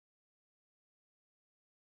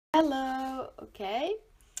Hello, okay.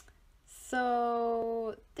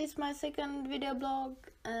 So this is my second video blog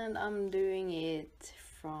and I'm doing it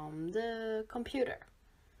from the computer.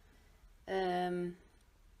 I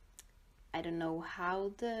don't know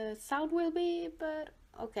how the sound will be, but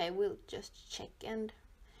okay, we'll just check, and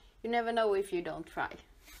you never know if you don't try.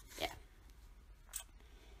 Yeah.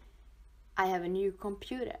 I have a new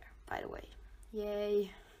computer, by the way.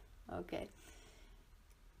 Yay. Okay.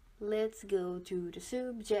 Let's go to the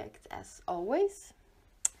subject as always.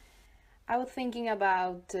 I was thinking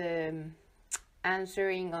about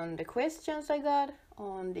answering on the questions I got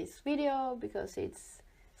on this video because it's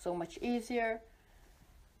so much easier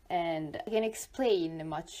and I can explain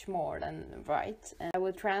much more than write. And I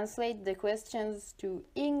will translate the questions to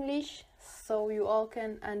English so you all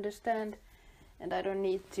can understand, and I don't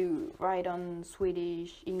need to write on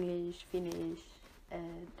Swedish, English, Finnish,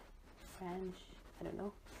 and French. I don't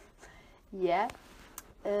know. Yeah.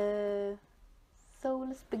 So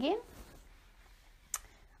let's begin.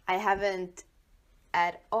 I haven't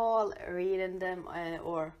at all read them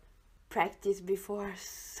or practiced before,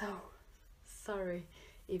 so sorry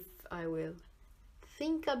if I will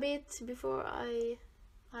think a bit before I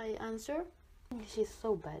answer. English is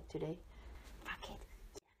so bad today. Fuck it.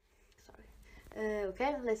 Sorry.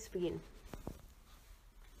 Okay, let's begin.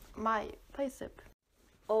 My bicep.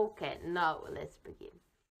 Okay, now let's begin.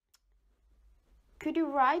 Could you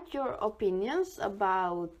write your opinions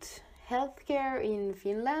about healthcare in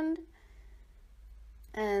Finland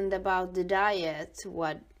and about the diet,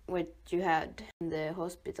 what you had in the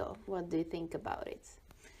hospital? What do you think about it?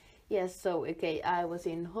 Yes, so okay, I was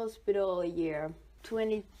in hospital year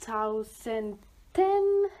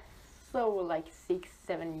 2010, so like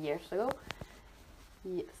 6-7 years ago.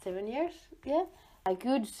 Yeah, 7 years, yeah. I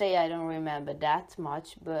could say I don't remember that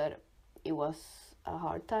much, but it was a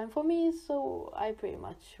hard time for me, so I pretty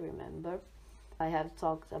much remember. I have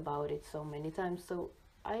talked about it so many times, so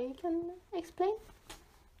I can explain.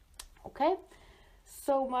 Okay,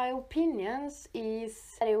 so my opinions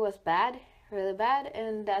is that it was bad, really bad,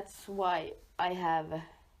 and that's why I have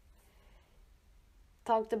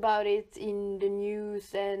talked about it in the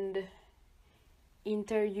news and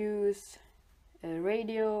interviews,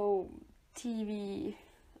 radio, TV,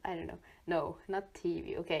 I don't know. No, not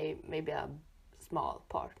TV. Okay, maybe a small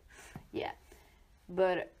part. Yeah.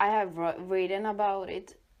 But I have written about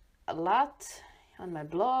it a lot on my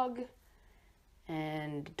blog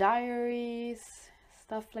and diaries,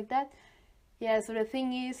 stuff like that. Yeah, so the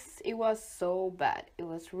thing is, it was so bad. It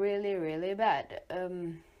was really, really bad.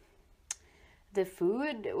 The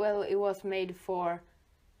food, well, it was made for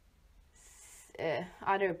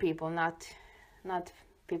other people, not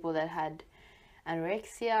people that had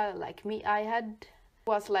anorexia like me. I had, it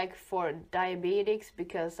was like for diabetics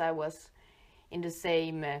because I was in the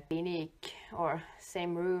same clinic or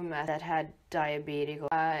same room that had diabetic.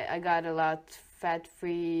 I got a lot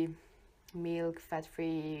fat-free milk,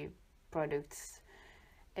 fat-free products.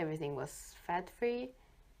 Everything was fat-free,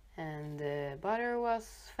 and the butter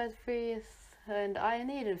was fat-free, and I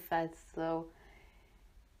needed fat, so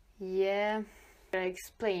yeah. I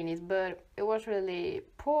explain it, but it was really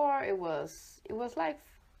poor. It was like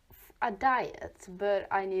a diet, but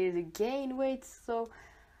I needed to gain weight, so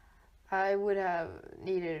I would have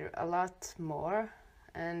needed a lot more.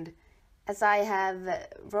 And as I have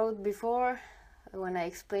wrote before, when I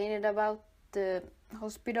explained it about the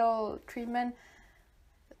hospital treatment,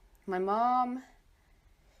 my mom,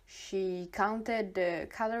 she counted the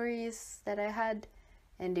calories that I had,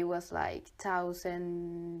 and it was like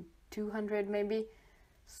 1,200 maybe.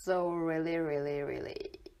 So really, really,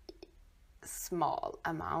 really small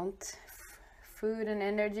amount food and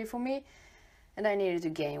energy for me, and I needed to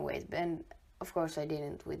gain weight, and of course I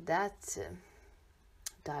didn't with that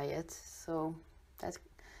diet, so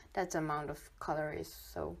that's amount of calories.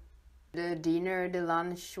 So the dinner, the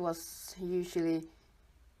lunch was usually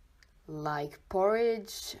like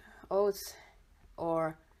porridge, oats,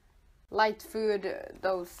 or light food,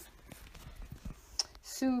 those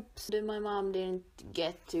soups. My mom didn't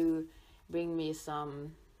get to bring me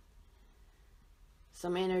some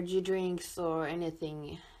energy drinks or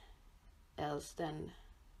anything else than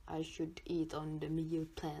I should eat on the meal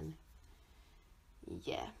plan.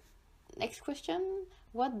 Yeah. Next question.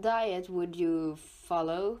 What diet would you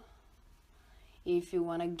follow if you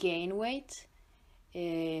want to gain weight?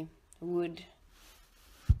 Would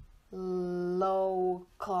low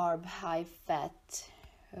carb, high fat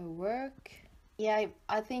work? Yeah,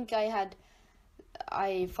 I think I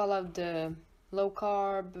followed the low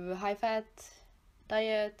carb, high fat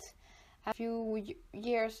diet a few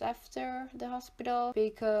years after the hospital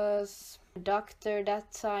because Doctor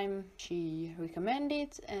that time, she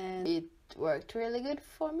recommended and it worked really good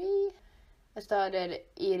for me. I started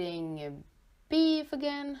eating beef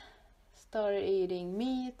again, started eating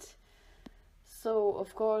meat. So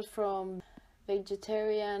of course from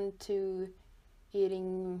vegetarian to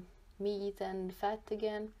eating meat and fat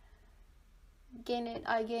again.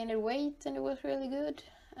 I gained weight and it was really good.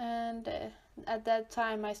 And at that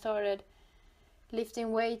time I started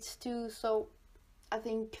lifting weights too, so I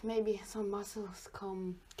think maybe some muscles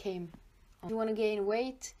came. If you want to gain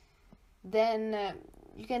weight, then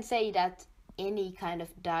you can say that any kind of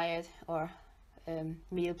diet or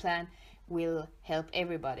meal plan will help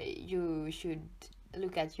everybody. You should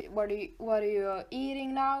look at what are you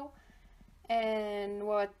eating now, and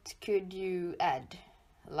what could you add.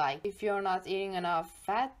 Like if you're not eating enough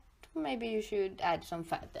fat, maybe you should add some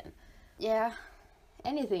fat then. Yeah,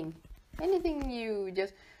 anything you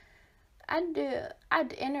just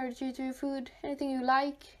add energy to your food. Anything you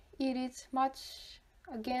like, eat it much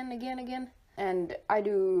again. And I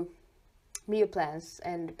do meal plans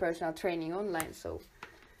and personal training online, so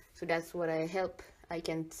that's what I help. I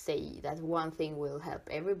can't say that one thing will help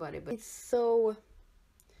everybody, but it's so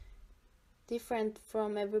different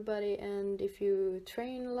from everybody, and if you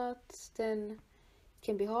train a lot then it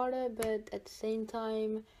can be harder, but at the same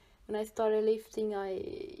time when I started lifting I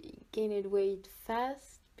gained weight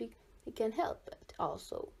fast. It can help it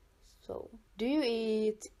also. So do you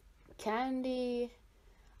eat candy,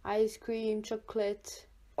 ice cream, chocolate,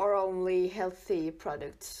 or only healthy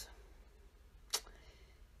products?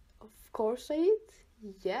 Of course I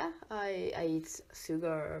eat. Yeah, I eat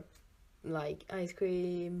sugar, like ice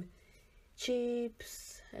cream,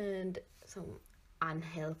 chips, and some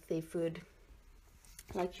unhealthy food,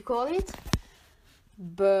 like you call it.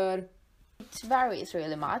 But it varies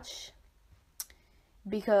really much,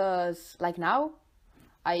 because like now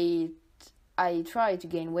I try to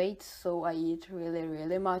gain weight, so I eat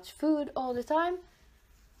really much food all the time.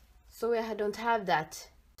 So I don't have that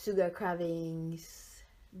sugar cravings,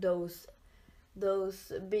 those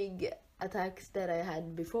big attacks that I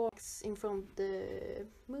had before in front of the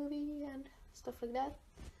movie and stuff like that.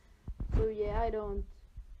 So yeah, I don't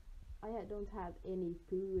have any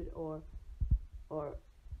food or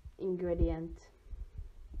ingredient,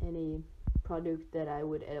 any product that I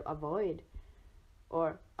would avoid,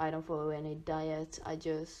 or I don't follow any diet. I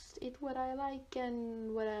just eat what I like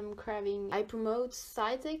and what I'm craving. I promote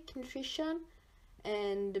Cytec nutrition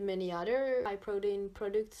and many other high protein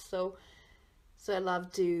products, so I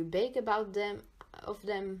love to bake about them.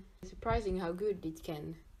 It's surprising how good it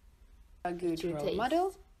can. A good role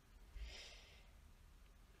model.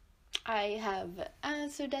 I have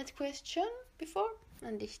answered that question before,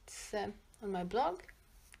 and it's on my blog.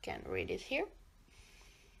 You can read it here.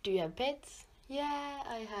 Do you have pets? Yeah,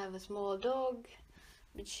 I have a small dog,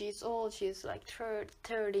 but she's old. She's like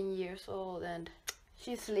 13 years old, and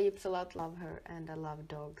she sleeps a lot. Love her, and I love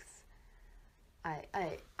dogs.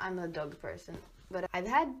 I'm a dog person, but I've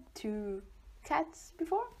had 2 cats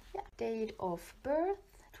before. Yeah. Date of birth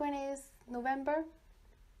 20th November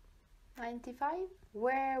 95.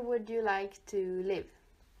 Where would you like to live?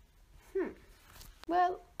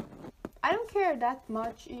 Well, I don't care that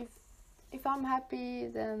much. If I'm happy,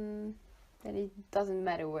 then it doesn't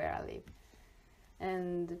matter where I live.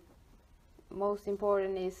 And most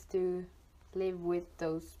important is to live with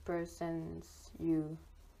those persons you're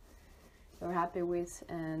happy with,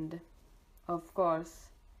 and of course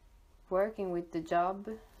working with the job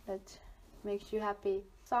that makes you happy.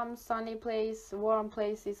 Some sunny place, warm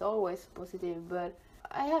place is always positive, but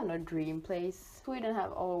I have no dream place. Sweden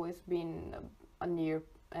have always been a near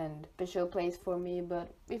and special place for me,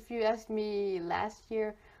 but if you asked me last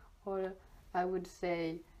year, or I would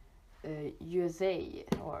say USA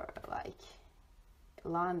or like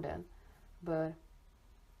London, but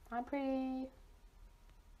I'm pretty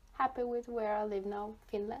happy with where I live now,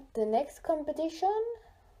 Finland. The next competition,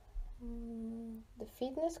 the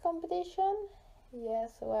fitness competition. Yeah,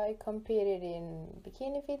 so I competed in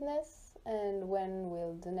bikini fitness, and when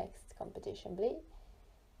will the next competition be?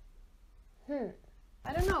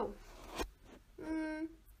 I don't know.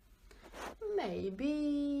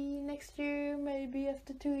 Maybe next year, maybe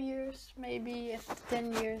after 2 years, maybe after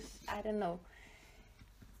 10 years, I don't know.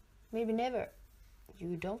 Maybe never.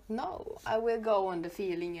 You don't know. I will go on the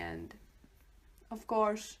feeling, and of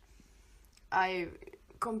course I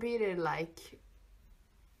competed like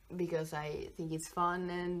because I think it's fun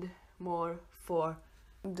and more for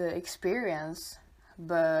the experience,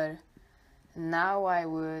 but now I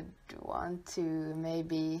would want to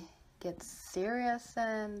maybe get serious,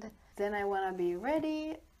 and then I want to be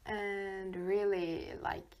ready and really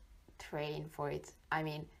like train for it. I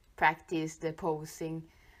mean, practice the posing.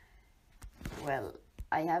 Well,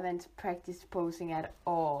 I haven't practiced posing at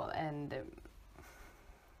all, and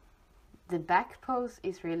the back pose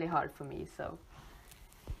is really hard for me. So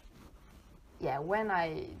yeah, when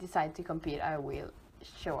I decide to compete, I will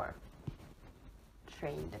sure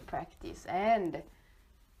train the practice and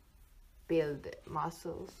build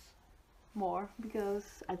muscles more,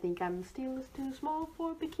 because I think I'm still too small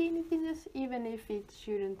for bikini fitness, even if it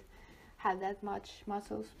shouldn't have that much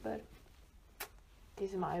muscles, but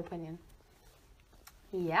this is my opinion.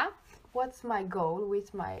 Yeah, what's my goal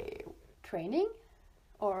with my training,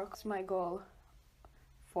 or what's my goal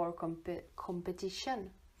for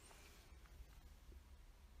competition?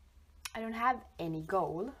 I don't have any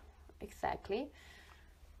goal exactly.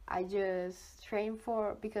 I just train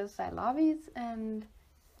for because I love it and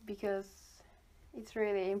because it's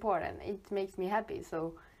really important. It makes me happy,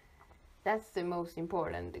 so that's the most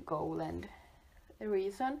important goal and the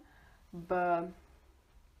reason. But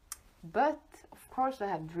of course I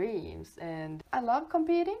have dreams and I love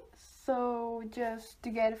competing, so just to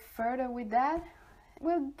get further with that,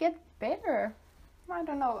 we'll get better. I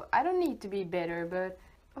don't know, I don't need to be better, but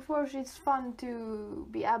of course it's fun to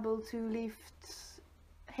be able to lift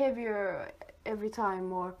heavier every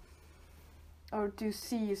time, or to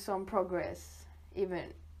see some progress,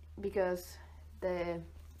 even because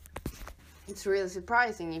it's really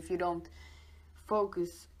surprising if you don't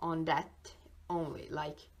focus on that only,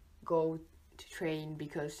 like go to train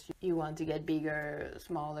because you want to get bigger,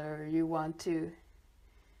 smaller, you want to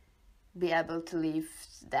be able to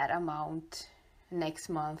lift that amount next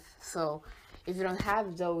month. So if you don't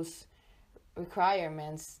have those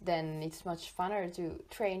requirements, then it's much funner to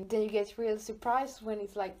train. Then you get real surprised when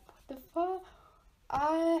it's like, what the fuck,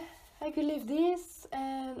 I could lift this,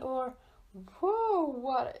 and or whoa,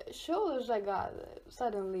 what shoulders I got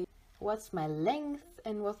suddenly. What's my length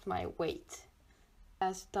and what's my weight?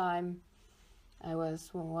 Last time I was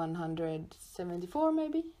 174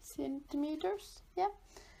 maybe centimeters, yeah.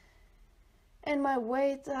 And my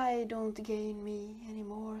weight, I don't gain me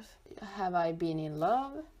anymore. Have I been in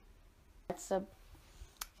love? That's a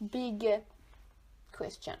big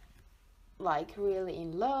question. Like, really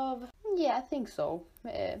in love? Yeah, I think so.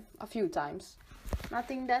 A few times.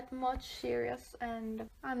 Nothing that much serious, and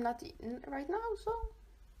I'm not right now, so.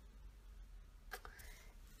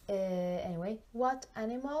 Anyway, what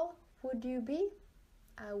animal would you be?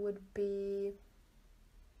 I would be.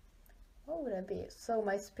 What would I be? So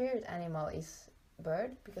my spirit animal is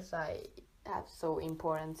bird, because I have so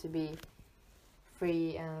important to be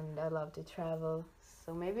free and I love to travel.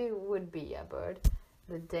 So maybe it would be a bird,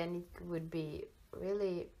 but then it would be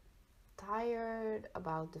really tired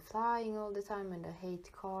about the flying all the time, and I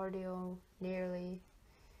hate cardio nearly,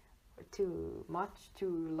 or too much,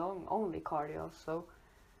 too long, only cardio. So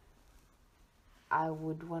I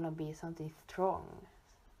would want to be something strong,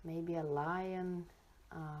 maybe a lion,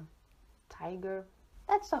 tiger.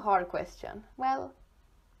 That's a hard question. Well,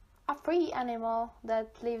 a free animal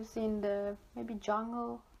that lives in the maybe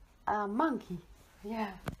jungle, a monkey.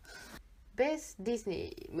 Yeah. Best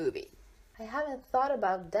Disney movie. I haven't thought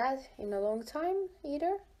about that in a long time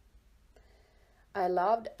either. I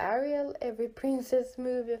loved Ariel, every princess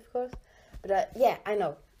movie, of course. But yeah, I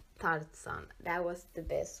know. Tarzan. That was the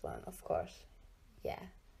best one, of course. Yeah.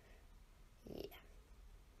 Yeah.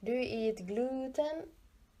 Do you eat gluten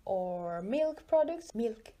or milk products?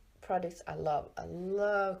 Milk products I love. I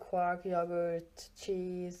love quark, yogurt,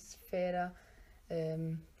 cheese, feta.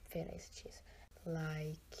 Feta is cheese.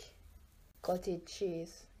 Like cottage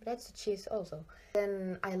cheese. That's a cheese also.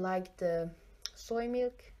 Then I like the soy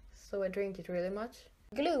milk, so I drink it really much.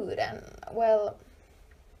 Gluten, well,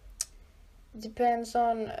 depends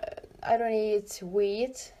on. I don't eat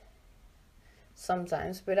wheat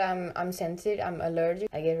sometimes, but I'm sensitive. I'm allergic.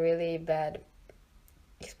 I get really bad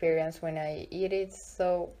experience when I eat it,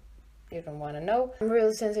 so you don't want to know. I'm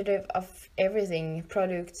really sensitive of everything,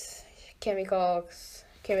 products, chemicals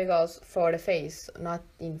for the face, not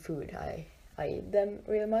in food. I eat them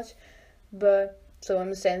really much, but so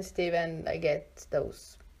I'm sensitive and I get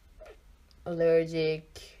those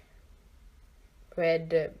allergic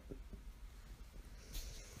red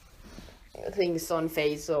things on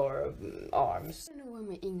face or arms. I don't know why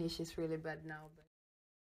my English is really bad now, but